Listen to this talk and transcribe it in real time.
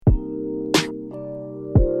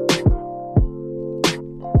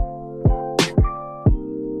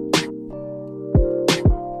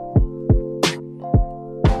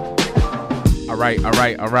All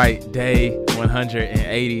right. Day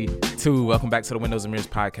 182. Welcome back to the Windows and Mirrors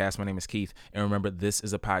podcast. My name is Keith. And remember, this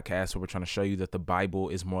is a podcast where we're trying to show you that the Bible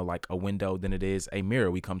is more like a window than it is a mirror.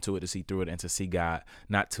 We come to it to see through it and to see God,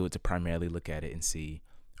 not to it to primarily look at it and see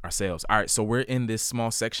ourselves. All right. So we're in this small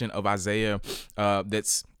section of Isaiah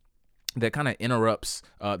that kind of interrupts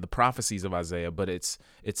the prophecies of Isaiah, but it's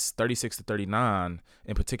 36 to 39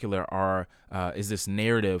 in particular is this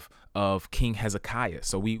narrative of King Hezekiah.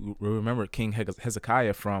 So we remember King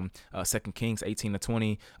Hezekiah from 2 Kings 18 to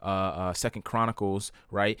 20, 2 Chronicles,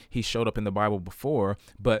 right? He showed up in the Bible before,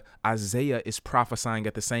 but Isaiah is prophesying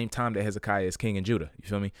at the same time that Hezekiah is king in Judah. You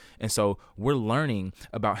feel me? And so we're learning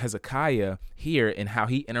about Hezekiah here and how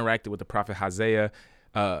he interacted with the prophet Isaiah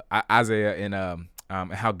and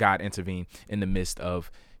how God intervened in the midst of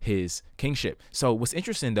his kingship. So what's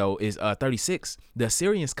interesting, though, is 36, the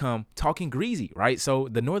Assyrians come talking greasy, right? So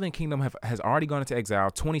the northern kingdom has already gone into exile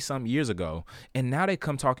 20-some years ago, and now they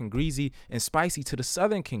come talking greasy and spicy to the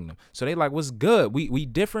southern kingdom. So they like, what's good? We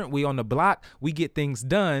different. We on the block. We get things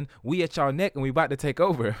done. We at y'all neck, and we about to take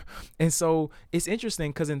over. And so it's interesting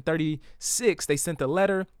because in 36, they sent a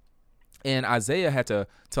letter, and Isaiah had to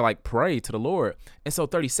like pray to the Lord. And so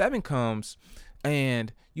 37 comes,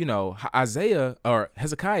 and, you know,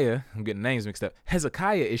 Hezekiah, I'm getting names mixed up.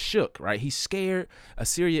 Hezekiah is shook, right? He's scared.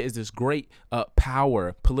 Assyria is this great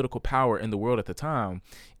political power in the world at the time.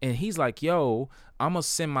 And he's like, yo, I'm going to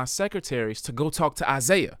send my secretaries to go talk to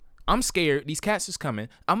Isaiah. I'm scared. These cats is coming.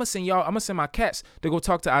 I'm going to send my cats to go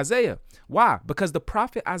talk to Isaiah. Why? Because the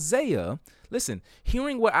prophet Isaiah, listen,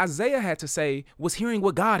 hearing what Isaiah had to say was hearing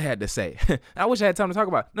what God had to say. I wish I had time to talk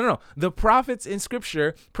about it. No. The prophets in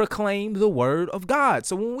scripture proclaimed the word of God.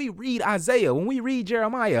 So when we read Isaiah, when we read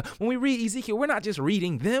Jeremiah, when we read Ezekiel, we're not just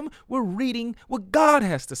reading them. We're reading what God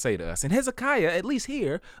has to say to us. And Hezekiah, at least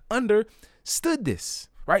here, understood this.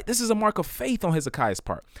 Right? This is a mark of faith on Hezekiah's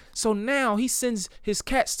part. So now he sends his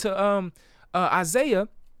cats to Isaiah,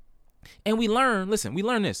 and we learn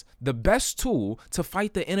this. The best tool to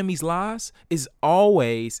fight the enemy's lies is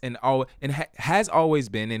always has always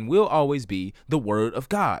been and will always be the word of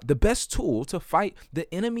God. The best tool to fight the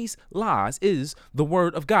enemy's lies is the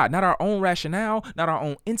word of God, not our own rationale, not our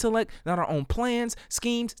own intellect, not our own plans,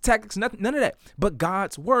 schemes, tactics, none of that, but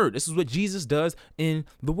God's word. This is what Jesus does in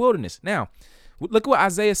the wilderness. Now, look what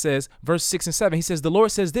Isaiah says, verse 6 and 7. He says, the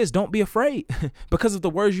Lord says this, don't be afraid because of the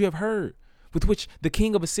words you have heard, with which the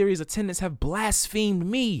king of Assyria's attendants have blasphemed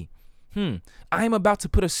me. I am about to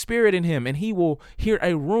put a spirit in him, and he will hear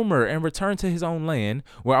a rumor and return to his own land,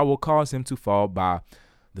 where I will cause him to fall by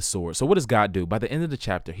the sword. So what does God do? By the end of the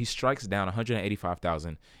chapter, he strikes down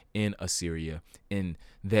 185,000 in Assyria, and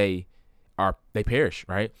they perish,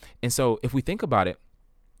 right? And so if we think about it,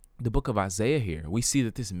 the book of Isaiah here, we see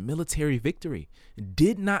that this military victory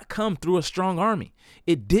did not come through a strong army.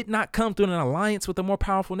 It did not come through an alliance with a more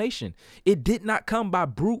powerful nation. It did not come by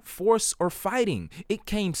brute force or fighting. It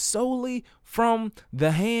came solely from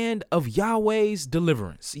the hand of Yahweh's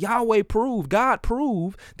deliverance. God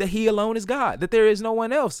proved that he alone is God, that there is no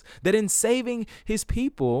one else, that in saving his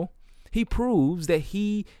people, he proves that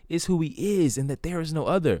he is who he is and that there is no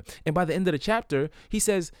other. And by the end of the chapter, he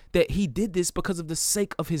says that he did this because of the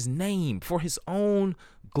sake of his name, for his own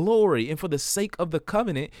glory, and for the sake of the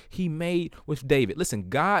covenant he made with David. Listen,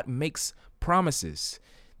 God makes promises.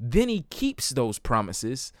 Then he keeps those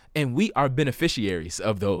promises, and we are beneficiaries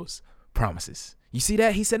of those promises. You see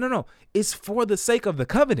that? He said, no, it's for the sake of the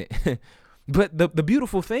covenant. But the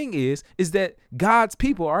beautiful thing is that God's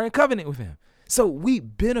people are in covenant with him. So we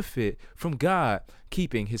benefit from God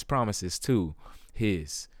keeping his promises to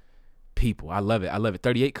his people. I love it.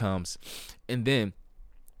 38 comes, and then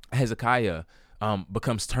Hezekiah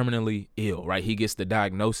becomes terminally ill, right? He gets the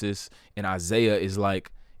diagnosis, and Isaiah is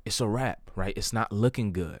like, it's a wrap, right? It's not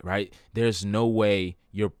looking good, right? There's no way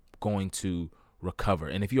you're going to recover.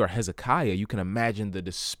 And if you are Hezekiah, you can imagine the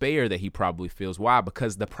despair that he probably feels. Why?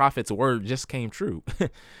 Because the prophet's word just came true.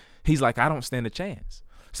 He's like, I don't stand a chance.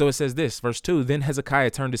 So it says this, verse 2, then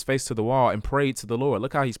Hezekiah turned his face to the wall and prayed to the Lord.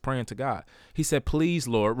 Look how he's praying to God. He said, please,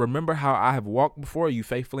 Lord, remember how I have walked before you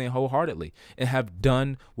faithfully and wholeheartedly and have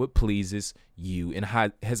done what pleases you. And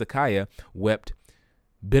Hezekiah wept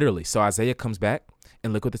bitterly. So Isaiah comes back,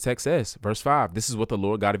 and look what the text says. Verse 5, this is what the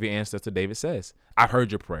Lord God of your ancestors David says. I've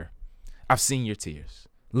heard your prayer. I've seen your tears.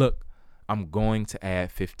 Look, I'm going to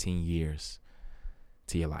add 15 years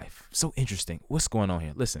to your life. So interesting. What's going on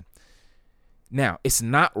here? Listen. Now, it's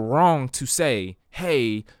not wrong to say,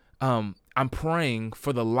 hey, I'm praying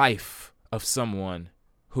for the life of someone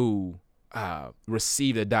who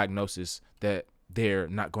received a diagnosis that they're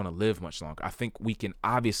not going to live much longer. I think we can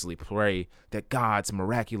obviously pray that God's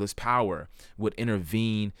miraculous power would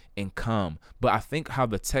intervene and come. But I think how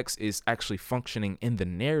the text is actually functioning in the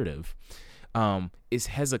narrative is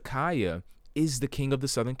Hezekiah is the king of the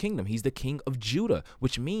southern kingdom. He's the king of Judah,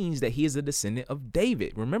 which means that he is a descendant of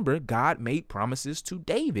David. Remember, God made promises to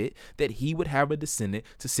David that he would have a descendant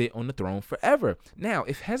to sit on the throne forever. Now,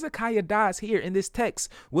 if Hezekiah dies here in this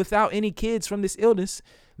text without any kids from this illness,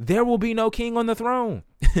 there will be no king on the throne,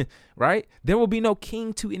 right? There will be no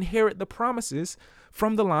king to inherit the promises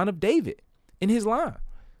from the line of David in his line.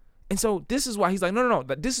 And so this is why he's like, no.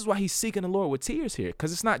 This is why he's seeking the Lord with tears here,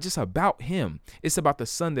 because it's not just about him. It's about the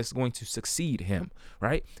son that's going to succeed him,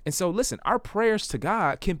 right? And so listen, our prayers to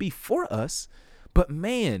God can be for us, but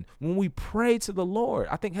man, when we pray to the Lord,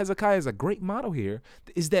 I think Hezekiah is a great model here,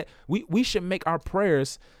 is that we should make our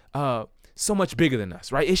prayers so much bigger than us,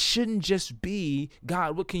 right? It shouldn't just be,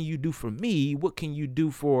 God, what can you do for me? What can you do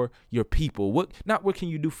for your people? Not what can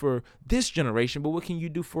you do for this generation, but what can you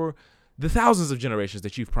do for the thousands of generations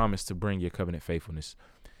that you've promised to bring your covenant faithfulness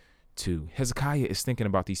to? Hezekiah is thinking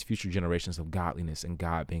about these future generations of godliness and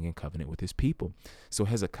God being in covenant with his people. So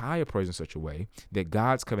Hezekiah prays in such a way that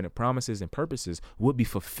God's covenant promises and purposes would be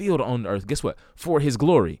fulfilled on earth. Guess what? For his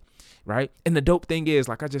glory, right? And the dope thing is,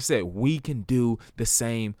 like I just said, we can do the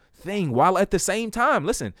same thing while at the same time,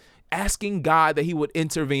 listen, asking God that he would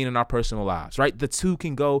intervene in our personal lives, right? The two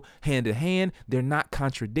can go hand in hand. They're not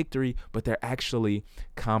contradictory, but they're actually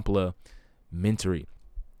complementary.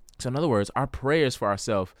 So in other words, our prayers for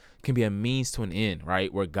ourselves can be a means to an end,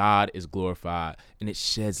 right? Where God is glorified and it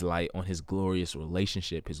sheds light on his glorious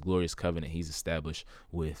relationship, his glorious covenant he's established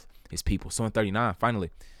with his people. So in 39,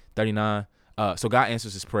 finally, so God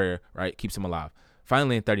answers his prayer, right? Keeps him alive.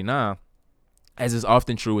 Finally, in 39, as is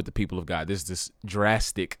often true with the people of God, there's this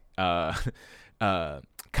drastic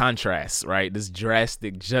contrast, right? This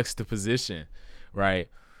drastic juxtaposition, right?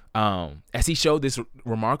 As he showed this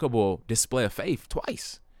remarkable display of faith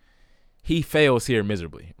twice, he fails here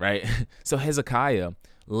miserably, right? So Hezekiah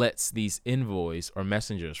lets these envoys or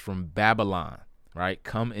messengers from Babylon, right,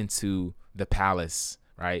 come into the palace,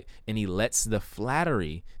 right? And he lets the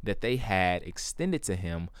flattery that they had extended to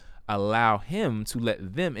him allow him to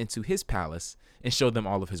let them into his palace and show them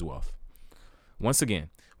all of his wealth. Once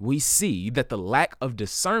again, we see that the lack of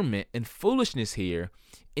discernment and foolishness here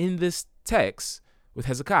in this text with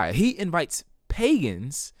Hezekiah. He invites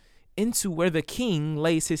pagans into where the king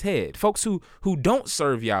lays his head, folks who don't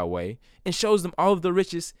serve Yahweh, and shows them all of the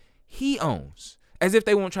riches he owns, as if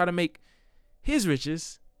they won't try to make his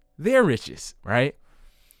riches their riches, right?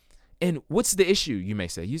 And what's the issue, you may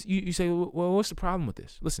say? You say, well, what's the problem with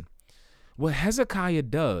this? Listen, what Hezekiah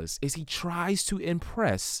does is he tries to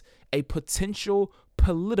impress a potential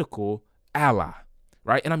political ally,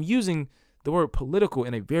 right? And I'm using the word political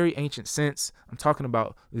in a very ancient sense. I'm talking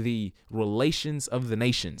about the relations of the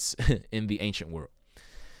nations in the ancient world.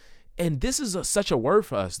 And this is such a word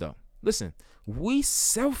for us, though. Listen, we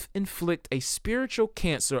self-inflict a spiritual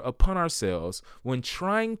cancer upon ourselves when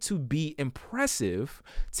trying to be impressive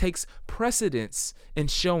takes precedence in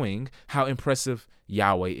showing how impressive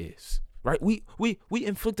Yahweh is. Right? We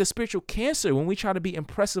inflict a spiritual cancer when we try to be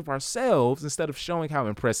impressive ourselves instead of showing how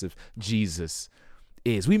impressive Jesus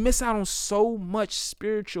is. We miss out on so much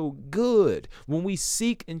spiritual good when we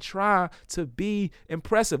seek and try to be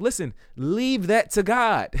impressive. Listen, leave that to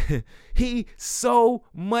God. He's so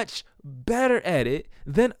much better at it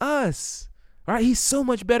than us. Right? He's so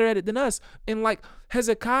much better at it than us. And like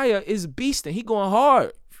Hezekiah is beasting. He going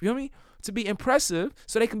hard. Feel me? To be impressive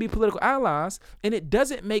so they can be political allies. And it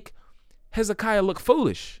doesn't make Hezekiah look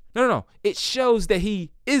foolish. No. It shows that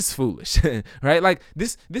he is foolish, right? Like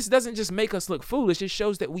this doesn't just make us look foolish. It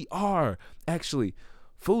shows that we are actually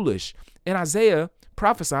foolish. And Isaiah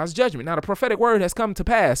prophesies judgment. Now the prophetic word has come to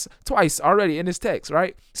pass twice already in this text,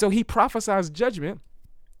 right? So he prophesies judgment,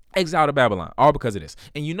 exile to Babylon, all because of this.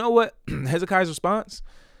 And you know what? Hezekiah's response?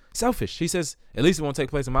 Selfish. He says, at least it won't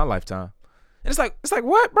take place in my lifetime. And it's like,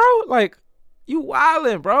 what, bro? Like, you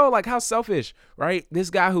wildin', bro. Like, how selfish, right?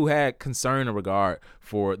 This guy who had concern and regard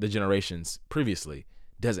for the generations previously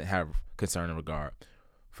doesn't have concern and regard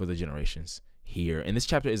for the generations here. And this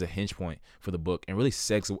chapter is a hinge point for the book and really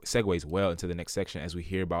segues well into the next section as we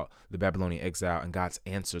hear about the Babylonian exile and God's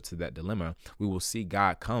answer to that dilemma. We will see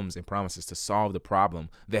God comes and promises to solve the problem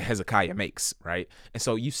that Hezekiah makes, right? And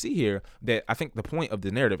so you see here that I think the point of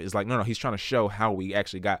the narrative is like, no, he's trying to show how we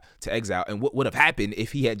actually got to exile and what would have happened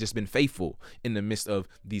if he had just been faithful in the midst of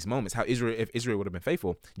these moments. If Israel would have been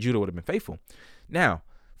faithful, Judah would have been faithful. Now,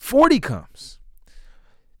 40 comes.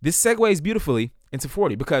 This segues beautifully into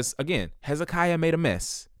 40 because, again, Hezekiah made a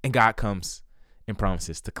mess and God comes and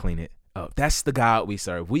promises to clean it up. That's the God we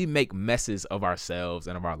serve. We make messes of ourselves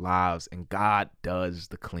and of our lives, and God does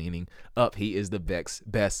the cleaning up. He is the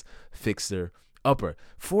best fixer upper.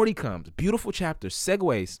 40 comes, beautiful chapter,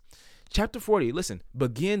 segues. Chapter 40, listen,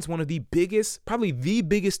 begins one of the biggest, probably the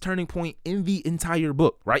biggest turning point in the entire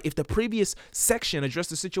book, right? If the previous section addressed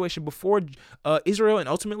the situation before Israel and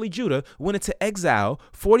ultimately Judah went into exile,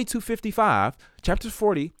 42:55, chapter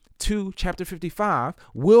 40 to chapter 55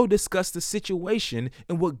 will discuss the situation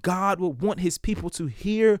and what God would want his people to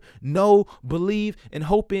hear, know, believe, and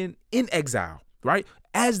hope in exile, right?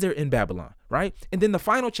 As they're in Babylon, right? And then the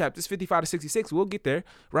final chapters, 55 to 66, we'll get there,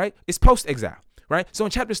 right? It's post-exile. Right. So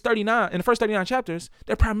in chapters 39, in the first 39 chapters,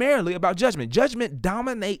 they're primarily about judgment. Judgment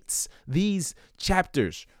dominates these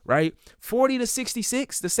chapters. Right. 40 to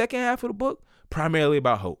 66, the second half of the book, primarily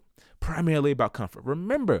about hope, primarily about comfort.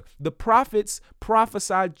 Remember, the prophets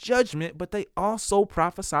prophesy judgment, but they also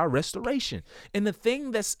prophesy restoration. And the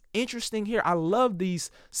thing that's interesting here, I love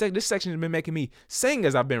this section has been making me sing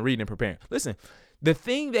as I've been reading and preparing. Listen. The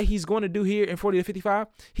thing that he's going to do here in 40 to 55,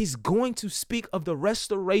 he's going to speak of the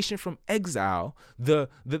restoration from exile, the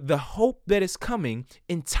hope that is coming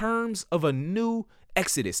in terms of a new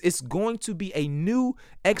Exodus. It's going to be a new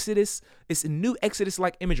Exodus. It's a new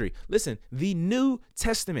Exodus-like imagery. Listen, the New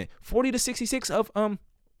Testament, 40 to 66 of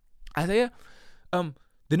Isaiah,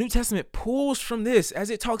 the New Testament pulls from this as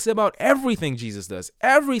it talks about everything Jesus does,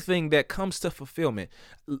 everything that comes to fulfillment,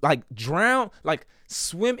 like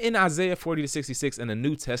swim in Isaiah 40 to 66, and the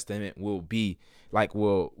New Testament will be like,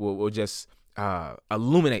 will just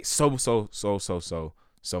illuminate so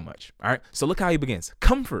much. All right. So look how he begins.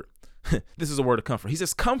 Comfort. This is a word of comfort. He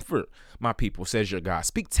says, comfort my people, says your God.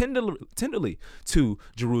 Speak tenderly to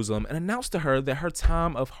Jerusalem and announce to her that her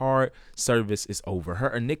time of hard service is over. Her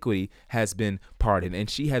iniquity has been pardoned, and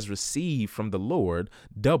she has received from the Lord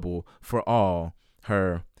double for all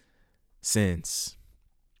her sins.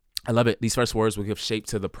 I love it. These first words will give shape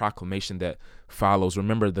to the proclamation that follows.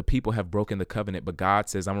 Remember, the people have broken the covenant, but God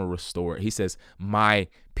says, I'm going to restore it. He says, my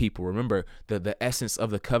people. Remember the essence of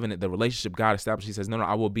the covenant, the relationship God established. He says, no,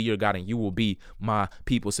 I will be your God and you will be my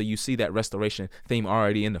people. So you see that restoration theme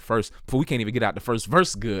already in the first, before we can't even get out the first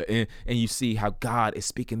verse good. And you see how God is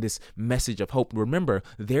speaking this message of hope. Remember,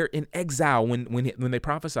 they're in exile when they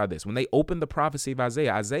prophesy this. When they opened the prophecy of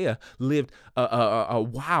Isaiah lived a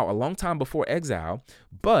long time before exile.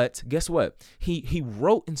 But guess what? He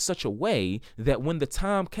wrote in such a way that when the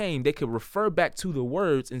time came, they could refer back to the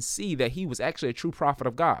words and see that he was actually a true prophet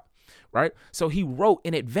of God. Right. So he wrote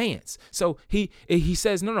in advance. So he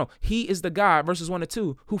says, no, he is the God, verses 1 to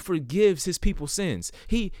 2, who forgives his people's sins.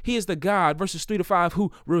 He is the God, verses 3 to 5,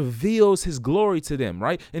 who reveals his glory to them.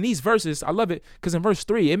 Right. And these verses, I love it because in verse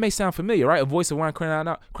 3, it may sound familiar. Right. A voice of one crying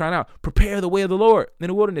out, prepare the way of the Lord in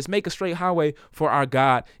the wilderness, make a straight highway for our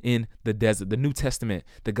God in the desert. The New Testament,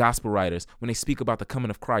 the gospel writers, when they speak about the coming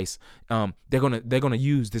of Christ, they're gonna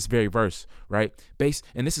use this very verse. Right.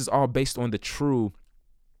 And this is all based on the true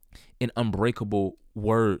and unbreakable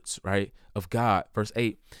words, right, of God. Verse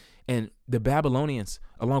 8, and the Babylonians,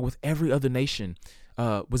 along with every other nation,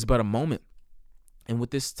 was but a moment. And what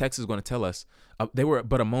this text is going to tell us, they were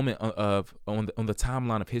but a moment on the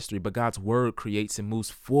timeline of history, but God's word creates and moves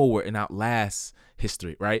forward and outlasts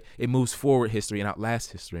history, right? It moves forward history and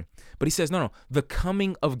outlasts history. But he says, no, the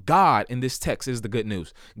coming of God in this text is the good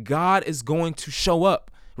news. God is going to show up,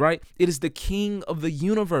 right? It is the King of the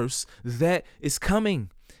universe that is coming.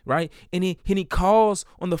 Right. And he calls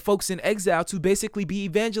on the folks in exile to basically be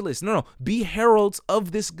evangelists. No, be heralds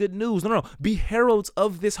of this good news. No, be heralds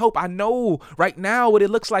of this hope. I know right now what it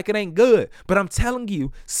looks like, it ain't good, but I'm telling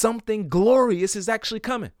you something glorious is actually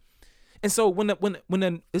coming. And so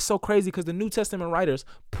when it's so crazy because the New Testament writers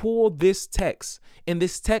pull this text in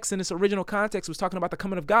its original context was talking about the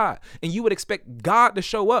coming of God. And you would expect God to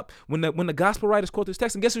show up when the gospel writers quote this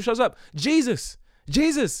text. And guess who shows up? Jesus.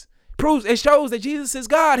 It shows that Jesus is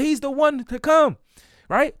God. He's the one to come,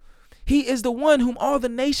 right? He is the one whom all the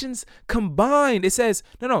nations combined. It says,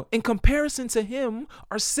 no, in comparison to him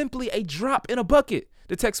are simply a drop in a bucket.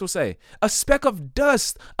 The text will say a speck of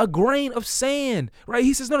dust, a grain of sand, right?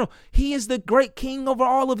 He says, no, he is the great king over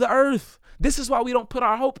all of the earth. This is why we don't put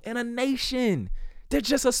our hope in a nation. They're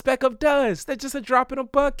just a speck of dust. They're just a drop in a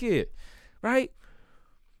bucket, right?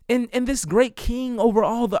 And this great king over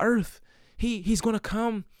all the earth, he's going to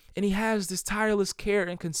come. And he has this tireless care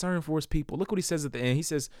and concern for his people. Look what he says at the end. He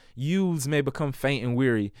says, youths may become faint and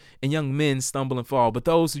weary, and young men stumble and fall. But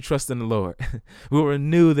those who trust in the Lord will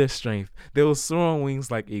renew their strength. They will soar on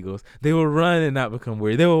wings like eagles. They will run and not become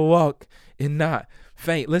weary. They will walk and not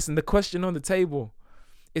faint. Listen, the question on the table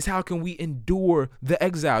is how can we endure the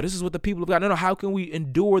exile? This is what the people of God, no, how can we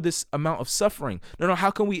endure this amount of suffering? No, how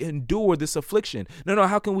can we endure this affliction? No,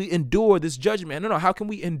 how can we endure this judgment? No, how can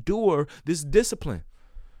we endure this discipline?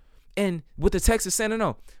 And what the text is saying,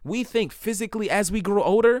 no, we think physically as we grow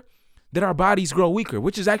older that our bodies grow weaker,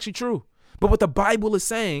 which is actually true. But what the Bible is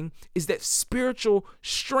saying is that spiritual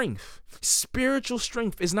strength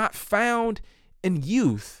is not found in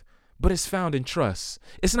youth, but it's found in trust.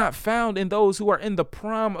 It's not found in those who are in the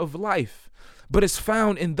prime of life, but it's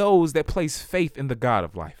found in those that place faith in the God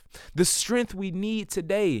of life. The strength we need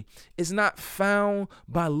today is not found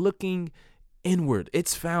by looking inward.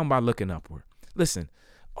 It's found by looking upward. Listen,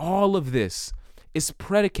 all of this is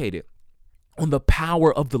predicated on the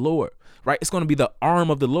power of the Lord, right? It's going to be the arm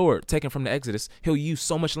of the Lord taken from the Exodus. He'll use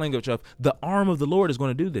so much language of the arm of the Lord is going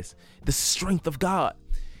to do this. The strength of God.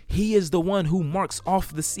 He is the one who marks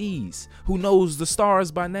off the seas, who knows the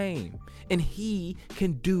stars by name, and he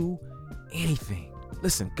can do anything.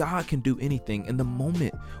 Listen, God can do anything. In the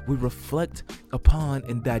moment we reflect upon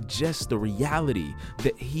and digest the reality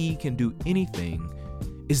that he can do anything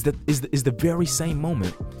is the very same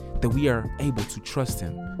moment that we are able to trust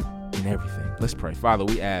him in everything. Let's pray. Father,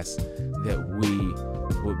 we ask that we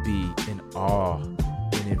would be in awe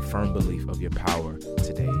and in firm belief of your power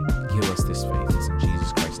today. Give us this faith. It's in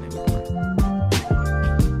Jesus Christ's name we pray.